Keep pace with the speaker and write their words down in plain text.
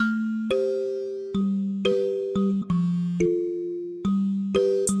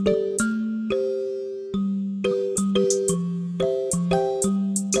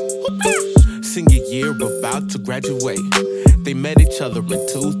graduate. They met each other in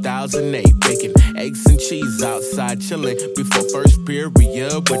 2008, baking eggs and cheese outside, chilling before first period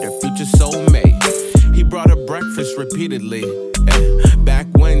with her future soulmate. He brought her breakfast repeatedly. Back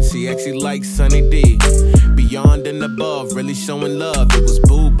when she actually liked Sunny D. Beyond and above, really showing love. It was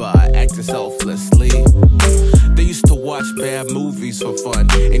Booba acting selflessly. They used to watch bad movies for fun.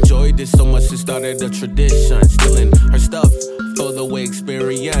 Enjoyed it so much it started a tradition. Stealing her stuff for the way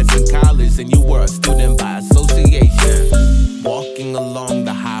experience in college, and you were a student by association. Walking along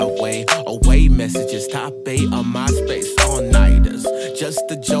the highway, away messages, top 8 on MySpace, all-nighters. Just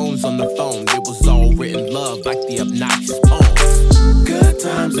the Jones on the phone, it was all written love like the obnoxious poems. Good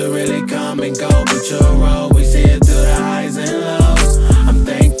times will really come and go, but you're always here through the highs and lows. I'm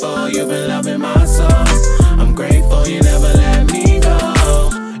thankful you've been loving my soul. I'm grateful you never let me go.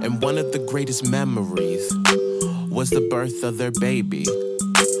 And one of the greatest memories was the birth of their baby.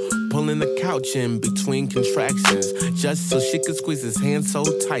 Pulling the couch in between contractions just so she could squeeze his hand so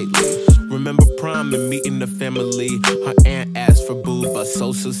tightly. Remember prom and meeting the family. Her aunt asked for Booba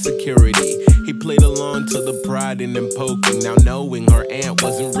social security. He played along to the prodding and poking, now knowing her aunt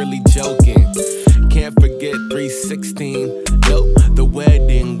wasn't really joking. Can't forget 316. Nope, the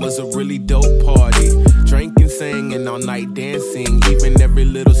wedding was a really dope party. Drinking, singing, all night dancing, even every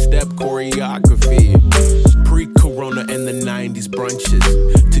little step choreography. Pre-corona and the 90s brunches,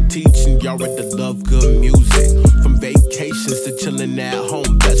 to teaching Yara to love good music. From vacations to chilling at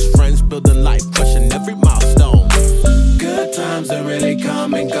home, best friends building life, crushing every milestone. Good times will really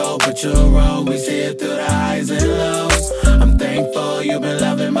come and go, but you're always here through the highs and lows. I'm thankful you've been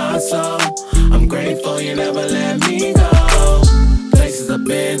loving my soul. I'm grateful you never let me go. Places I've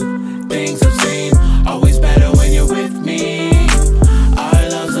been, things I've seen, always better when you're with me. Our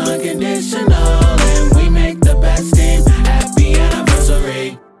love's unconditional, and we make the best team. Happy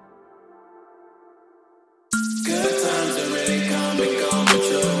anniversary. Good times will really come and go, but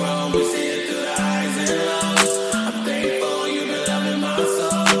you're always here through the highs and lows. I'm thankful you've been loving my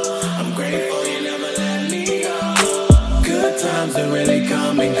soul. I'm grateful you never let me go. Good times will really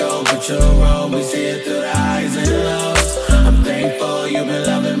come and go, but you're always here through the highs.